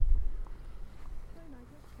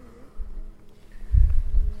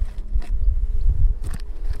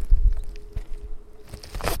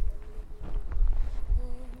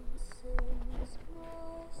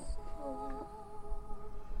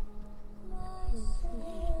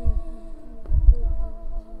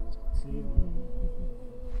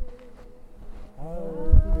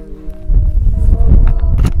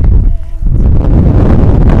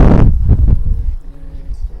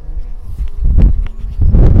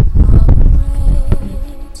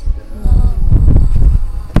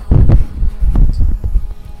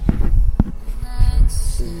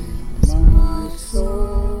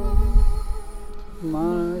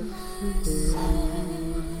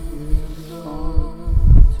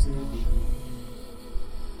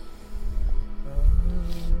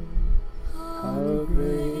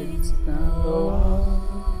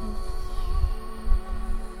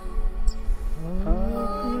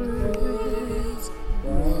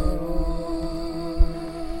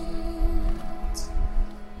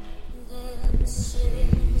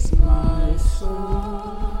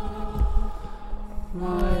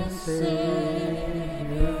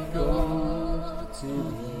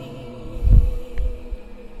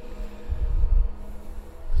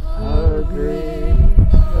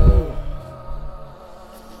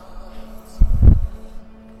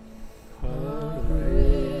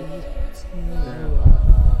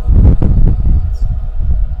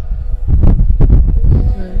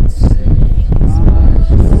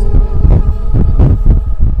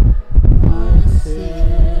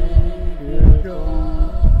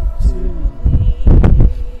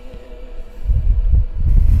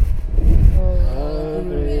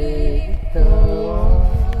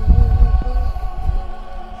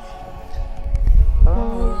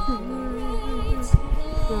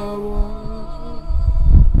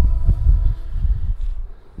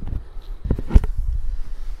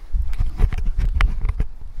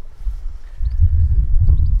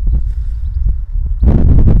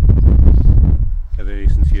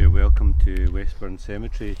Westburn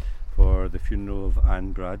Cemetery for the funeral of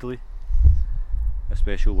Anne Bradley. A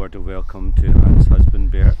special word of welcome to Anne's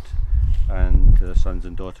husband Bert and to their sons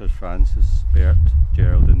and daughters Francis, Bert,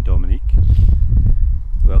 Gerald and Dominique.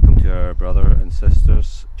 Welcome to our brother and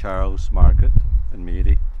sisters Charles, Margaret and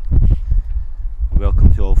Mary.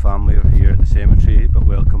 Welcome to all family who are here at the cemetery, but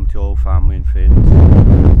welcome to all family and friends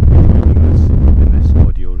joining us in this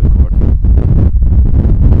audio recording.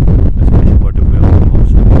 A special word of welcome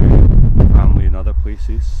also to family in other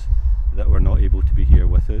places that were not able to be here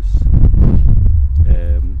with us.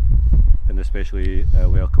 And especially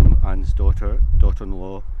welcome Anne's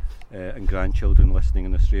daughter-in-law and grandchildren listening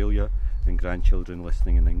in Australia and grandchildren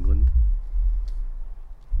listening in England.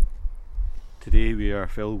 Today we are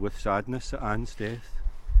filled with sadness at Anne's death.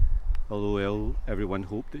 Although ill, everyone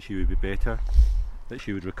hoped that she would be better, that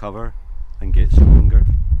she would recover and get stronger.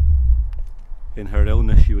 In her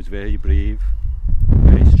illness she was very brave,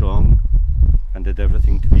 very strong, and did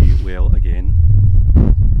everything to be well again.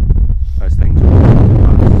 As things went to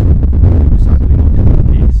pass, it was sadly not to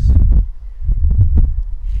be the case.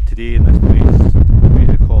 Today in this place we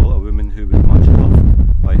recall a woman who was much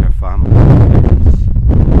loved by her family and friends.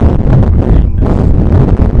 Her kindness,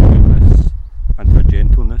 her goodness and her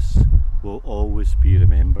gentleness will always be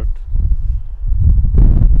remembered.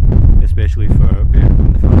 Especially for Bert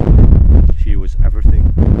and the family, she was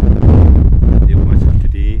everything. They will miss her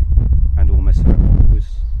today and will miss her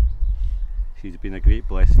always. She's been a great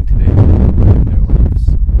blessing to them in their lives.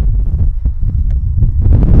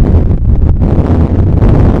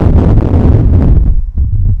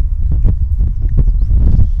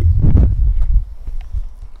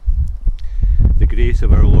 The grace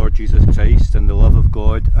of our Lord Jesus Christ and the love of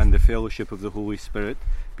God and the fellowship of the Holy Spirit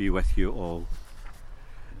be with you all.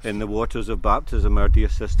 In the waters of baptism our dear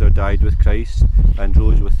sister died with Christ and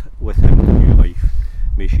rose with him to new life.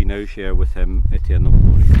 May she now share with him eternal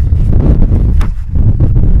glory.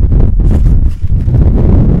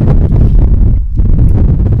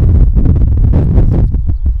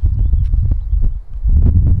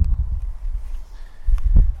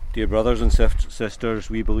 Dear brothers and sisters,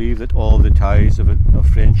 we believe that all the ties of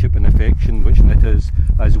friendship and affection which knit us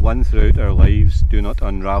as one throughout our lives do not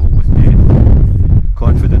unravel with death.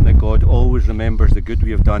 Confident that God always remembers the good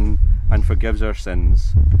we have done and forgives our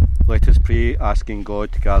sins, let us pray, asking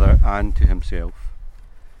God to gather Anne to himself.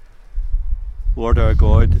 Lord our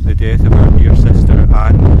God, the death of our dear sister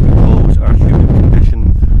Anne recalls our human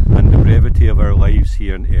condition and the brevity of our lives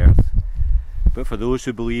here on earth. But for those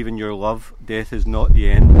who believe in your love, death is not the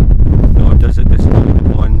end, nor does it destroy the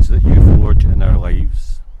bonds that you forge in our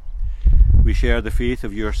lives. We share the faith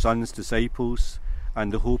of your Son's disciples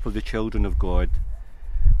and the hope of the children of God.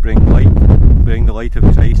 Bring the light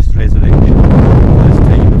of Christ's resurrection to this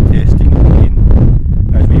time of testing and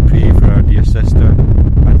pain, as we pray for our dear sister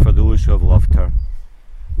and for those who have loved her.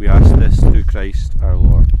 We ask this through Christ our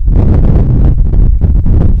Lord.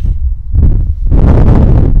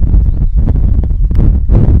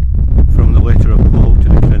 From the letter of Paul to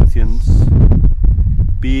the Corinthians,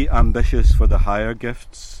 be ambitious for the higher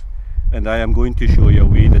gifts, and I am going to show you a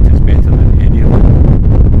way that is better than any of them.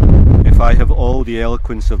 If I have all the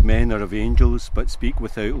eloquence of men or of angels, but speak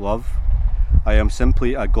without love, I am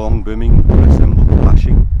simply a gong booming or a cymbal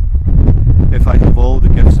clashing. If I have all the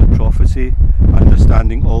gifts of prophecy,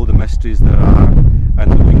 understanding all the mysteries there are, and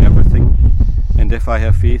knowing everything, and if I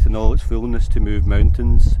have faith in all its fullness to move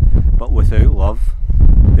mountains, but without love,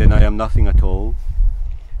 then I am nothing at all.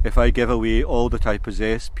 If I give away all that I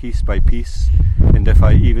possess piece by piece, and if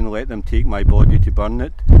I even let them take my body to burn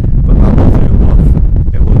it, but not without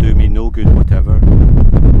love, it will do me no good whatever.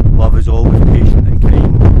 Love is always patient and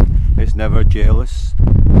kind. It's never jealous.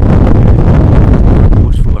 It is never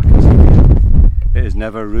boastful or conceited. It is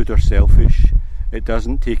never rude or selfish. It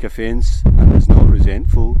doesn't take offence and is not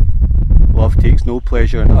resentful. Love takes no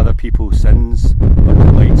pleasure in other people's sins, but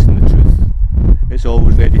delights in the truth. It's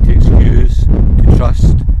always ready to excuse, to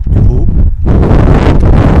trust, to hope.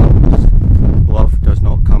 Love does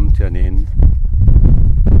not come to an end.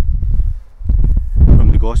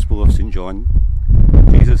 From the Gospel of St. John,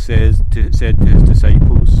 Jesus said to his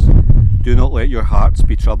disciples, do not let your hearts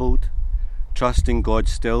be troubled. Trust in God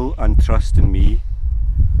still and trust in me.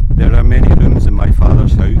 There are many rooms in my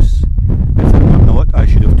Father's house. If there were not, I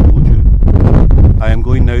should have told you. I am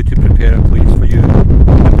going now to prepare a place for you,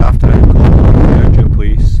 and after I have gone and prepared your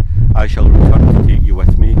place, I shall return to take you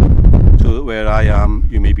with me, so that where I am,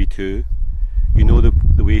 you may be too. You know the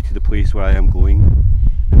way to the place where I am going.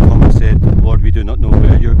 And Thomas said, Lord, we do not know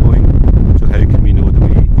where you are going, so how can we know the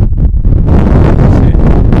way? Jesus said,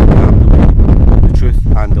 I am the way, the truth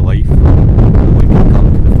and the life. No one can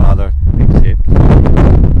come to the Father except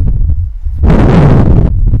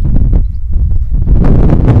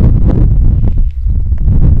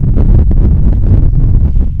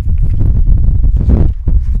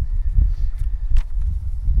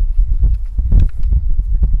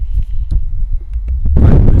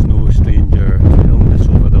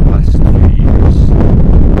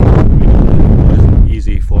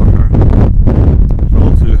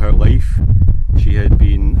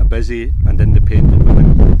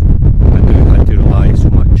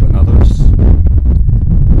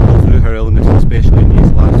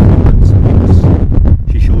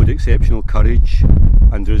exceptional courage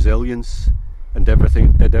and resilience and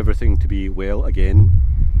did everything to be well again,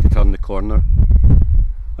 to turn the corner.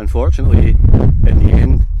 Unfortunately, in the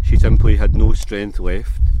end, she simply had no strength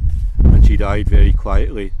left, and she died very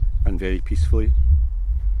quietly and very peacefully.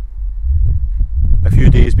 A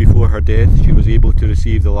few days before her death, she was able to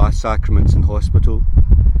receive the last sacraments in hospital.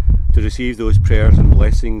 To receive those prayers and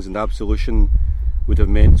blessings and absolution would have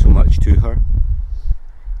meant so much to her.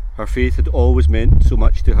 Her faith had always meant so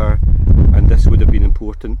much to her, and this would have been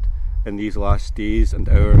important in these last days and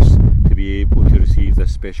hours to be able to receive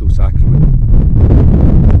this special sacrament.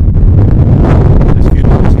 This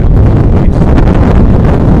funeral is held in place,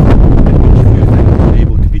 in which few things are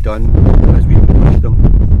able to be done as we would wish them.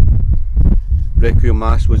 Requiem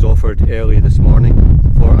Mass was offered early this morning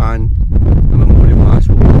for Anne. A memorial Mass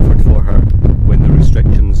will be offered for her when the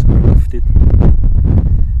restrictions are lifted.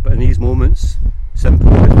 But in these moments,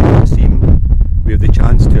 simple as they can seem, we have the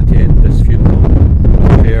chance to attend this funeral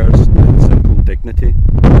with prayers and simple dignity.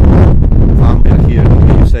 Family are here at the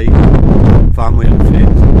graveside, family and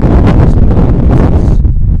friends and colleagues and acquaintances.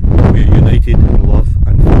 We are united in love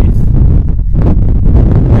and faith.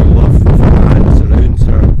 Your love for Anne surrounds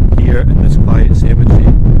her here in this quiet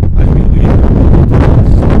cemetery as we lay her body to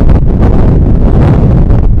rest.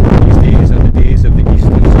 These days are the days of the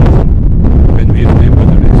Easter season, when we remember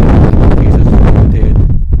the resurrection of Jesus from the dead.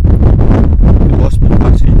 The Gospel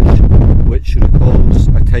passage, which recalls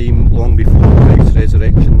a time long before Christ's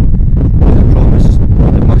resurrection, is a promise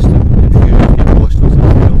that must have infuriated the apostles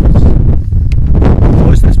themselves.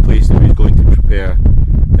 Was this place that he was going to prepare,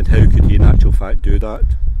 and how could he in actual fact do that?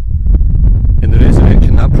 In the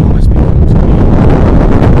resurrection, that promise becomes clear.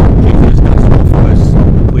 Jesus does offer us a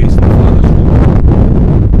place in the Father's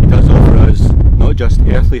home. He does offer us not just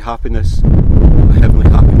earthly happiness, but heavenly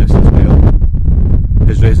happiness as well.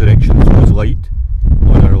 His resurrection throws light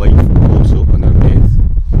on our life, also on our death.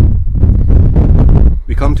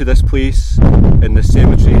 We come to this place in this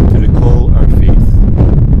cemetery to recall our faith.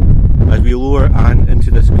 As we lower Anne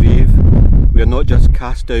into this grave, we are not just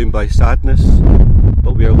cast down by sadness,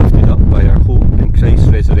 but we are lifted up by our hope in Christ's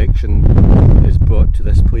resurrection is brought to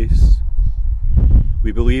this place.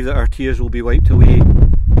 We believe that our tears will be wiped away,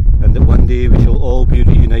 and that one day we shall all be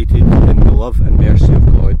reunited in the love and mercy of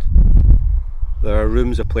God. There are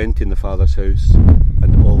rooms aplenty in the Father's house,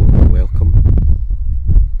 and all are welcome.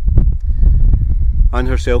 Anne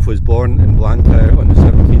herself was born in Blantyre on the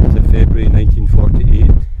 17th of February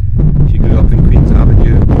 1948. She grew up in Queen's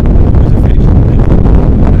Avenue and was affectionately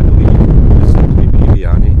known, I believe, as simply Baby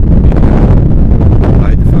Annie,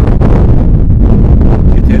 by the family.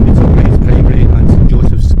 She attended St Bride's Primary and St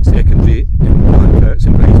Joseph's Secondary in Blantyre,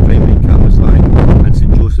 St Bride's Primary in Cambuslang and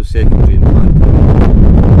St Joseph's Secondary in Blantyre.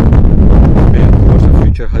 Of course, her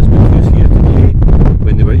future husband who's here today,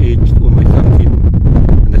 when they were aged only 13,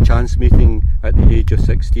 and a chance meeting at the age of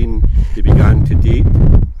 16, they began to date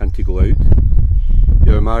and to go out.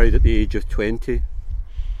 They were married at the age of 20.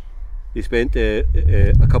 They spent a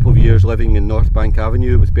couple of years living in North Bank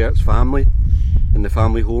Avenue with Bert's family in the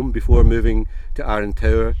family home before moving to Arran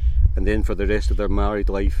Tower, and then for the rest of their married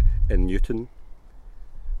life in Newton.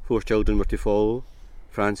 4 children were to follow: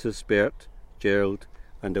 Francis, Bert, Gerald,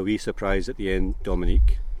 and a wee surprise at the end,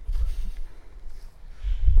 Dominique.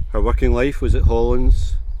 Her working life was at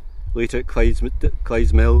Hollands, later at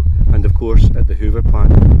Clyde's Mill, and of course at the Hoover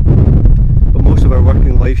plant. But most of her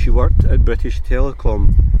working life she worked at British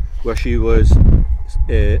Telecom, where she was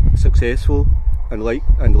successful and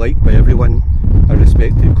liked by everyone, a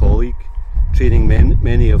respected colleague, training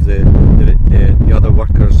many of the other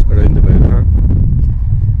workers around about her.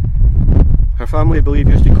 Her family, I believe,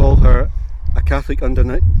 used to call her a Catholic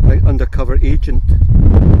undercover agent,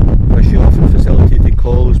 where she often facilitated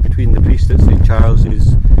calls between the priest at St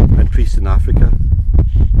Charles's and priests in Africa.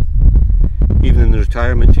 Even in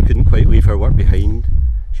retirement, she couldn't quite leave her work behind.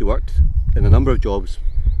 She worked in a number of jobs,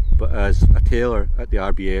 but as a tailor at the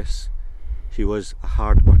RBS, she was a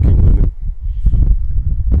hard-working woman.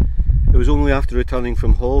 It was only after returning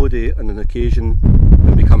from holiday on an occasion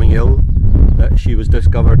and becoming ill that she was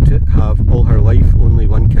discovered to have all her life only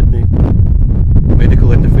one kidney.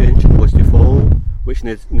 Medical intervention was to follow, which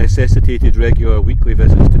necessitated regular weekly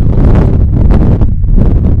visits to the hospital.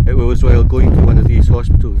 It was while going to one of these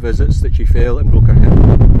hospital visits that she fell and broke her hip,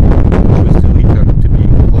 which was to lead her to be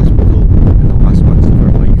in hospital in the last months of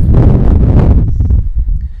her life.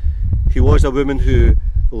 She was a woman who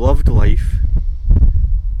loved life,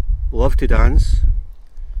 loved to dance,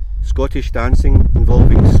 Scottish dancing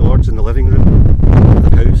involving swords in the living room of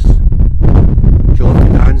the house. She loved to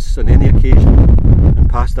dance on any occasion and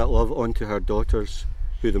passed that love on to her daughters,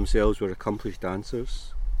 who themselves were accomplished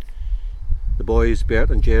dancers. The boys Bert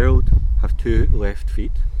and Gerald have 2 left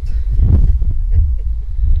feet.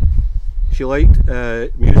 She liked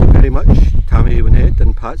music very much. Tammy Wynette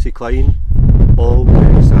and Patsy Cline, all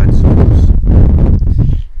very sad souls.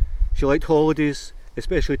 She liked holidays,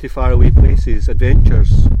 especially to faraway places,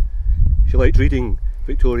 adventures. She liked reading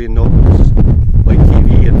Victorian novels, liked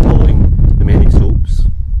TV and following the many soaps.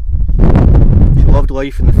 She loved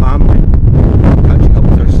life in the family, catching up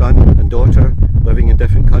with her son and daughter, living in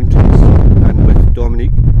different countries, and with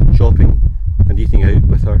Dominique, shopping and eating out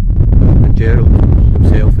with her, and Gerald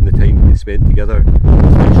himself and the time they spent together,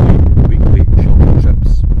 especially weekly shopping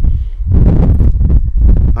trips.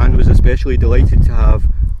 Anne was especially delighted to have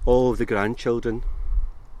all of the grandchildren,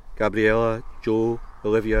 Gabriella, Joe,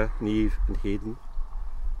 Olivia, Neve and Hayden.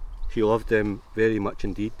 She loved them very much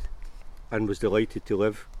indeed, and was delighted to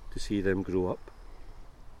live to see them grow up.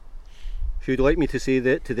 She would like me to say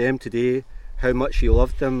that to them today how much she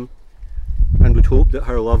loved them, and would hope that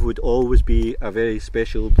her love would always be a very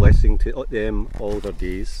special blessing to them all their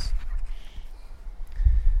days.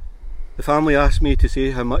 The family asked me to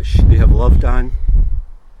say how much they have loved Anne,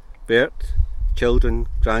 Bert, children,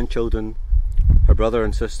 grandchildren, her brother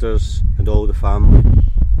and sisters, and all the family.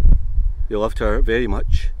 They loved her very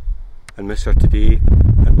much and miss her today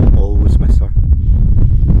and will always miss her.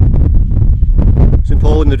 St.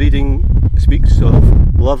 Paul in the reading speaks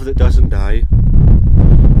of love that doesn't die.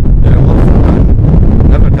 Their love for Anne will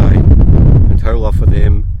never die, and her love for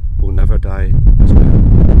them will never die as well.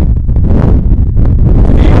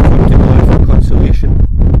 Today we come to God for consolation.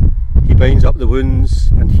 He binds up the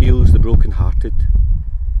wounds and heals the broken-hearted.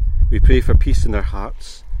 We pray for peace in their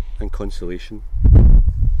hearts and consolation.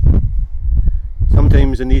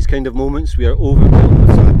 Sometimes in these kind of moments we are overwhelmed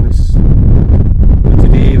with sadness, but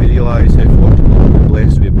today we realise how fortunate and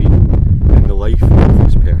blessed we have been in the life of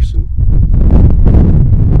this person.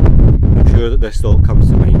 I'm sure that this thought comes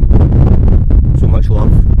to mind. So much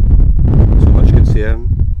love, so much concern,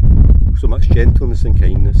 so much gentleness and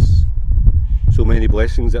kindness, so many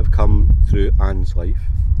blessings that have come through Anne's life.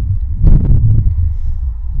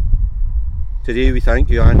 Today we thank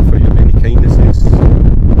you, Anne, for your many kindnesses.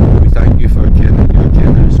 We thank you for your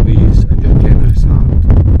generous ways and your generous heart.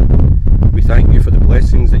 We thank you for the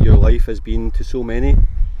blessings that your life has been to so many.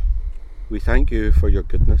 We thank you for your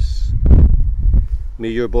goodness. May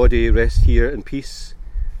your body rest here in peace,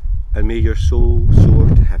 and may your soul soar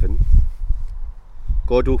to heaven.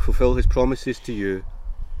 God will fulfill his promises to you.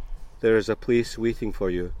 There is a place waiting for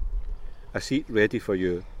you, a seat ready for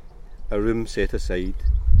you, a room set aside.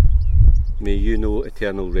 May you know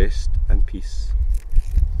eternal rest and peace.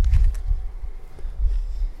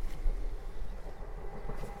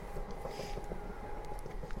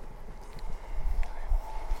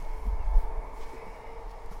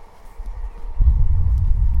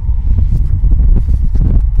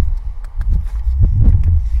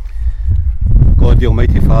 God the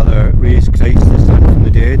Almighty Father raised Christ the Son from the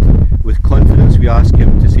dead. With confidence we ask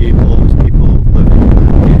him to save all his people living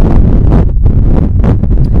and dead.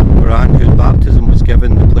 For Anne, whose baptism was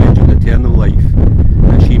given the pledge of eternal life,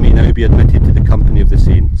 that she may now be admitted to the company of the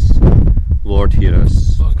saints. Lord, hear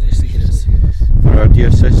us. For our dear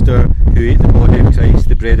sister, who ate the body of Christ,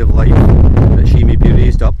 the bread of life, that she may be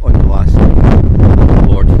raised up on the last day.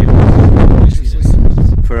 Lord, hear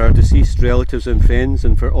us. For our deceased relatives and friends,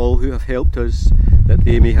 and for all who have helped us, that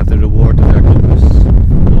they may have the reward of their goodness.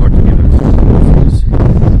 Lord, hear us.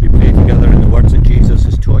 We pray together in the words that Jesus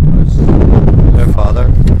has taught us. Our Father,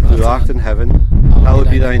 who art in heaven, hallowed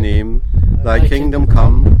be thy name. Thy kingdom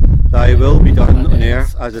come, thy will be done on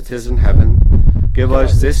earth as it is in heaven. Give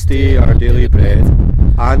us this day our daily bread,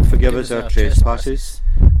 and forgive us our trespasses,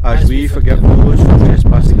 as we forgive those who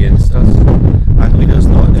trespass against us. And lead us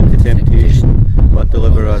not into temptation, but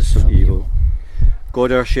deliver us from evil.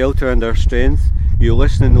 God, our shelter and our strength, you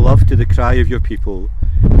listen in love to the cry of your people.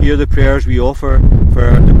 Hear the prayers we offer for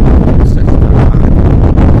our departed sister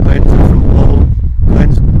Anne. Cleanse her from all,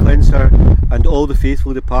 cleanse her and all the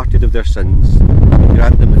faithful departed of their sins, and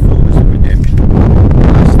grant them the fullness of redemption.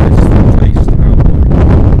 Ask this through Christ our Lord.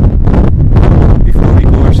 Before we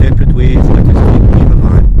go our separate ways, let us take leave of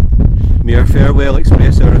Anne. May our farewell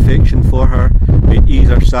express our affection for her, may it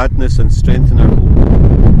ease our sadness and strengthen our hope.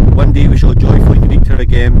 One day we shall joyfully greet her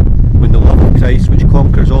again, when the love of Christ, which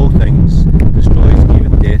conquers all things, destroys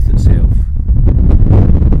even death itself.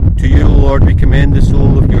 To you, Lord, we commend the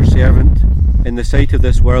soul of your servant. In the sight of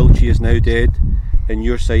this world she is now dead, in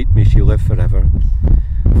your sight may she live forever.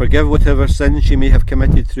 Forgive whatever sin she may have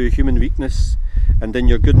committed through human weakness, and in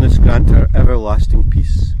your goodness grant her everlasting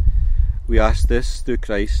peace. We ask this through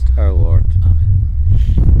Christ our Lord.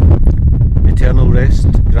 Amen. eternal rest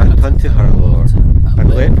grant unto her, Lord,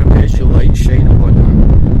 and let perpetual light shine upon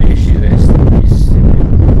her. May she rest in peace.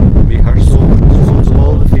 Amen. May her soul and the souls of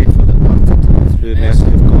all the faithful departed, through the mercy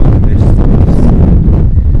of God, rest in peace.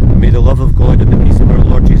 And may the love of God and the peace of our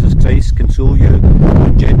Lord Jesus Christ console you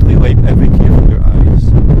and gently wipe every tear from your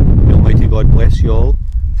eyes. May Almighty God bless you all,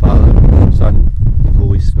 Father, Son, and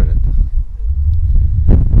Holy Spirit.